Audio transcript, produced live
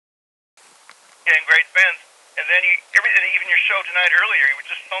Okay, and great fence. And then everything, even your show tonight earlier, you were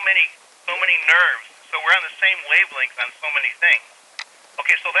just so many nerves. So we're on the same wavelength on so many things.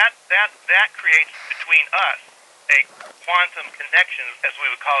 Okay, so that creates between us a quantum connection, as we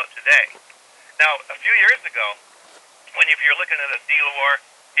would call it today. Now, a few years ago, if you're looking at a DeLore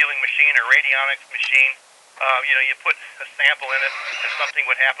healing machine or radionics machine, you put a sample in it, and something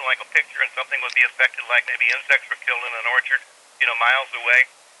would happen, like a picture, and something would be affected, like maybe insects were killed in an orchard, miles away.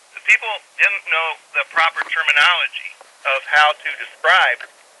 The people didn't know the proper terminology of how to describe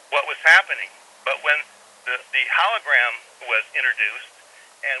what was happening. But when the hologram was introduced,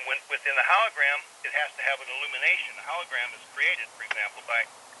 and within the hologram, it has to have an illumination. The hologram is created, for example, by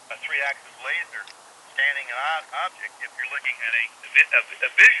a 3-axis laser scanning an object if you're looking at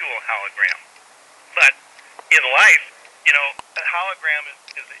a visual hologram. But in life, a hologram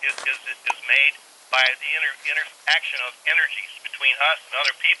is made by the interaction of energies between us and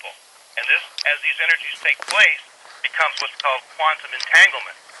other people. And this, as these energies take place, becomes what's called quantum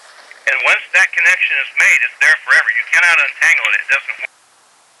entanglement. And once that connection is made, it's there forever. You cannot untangle it. It doesn't work.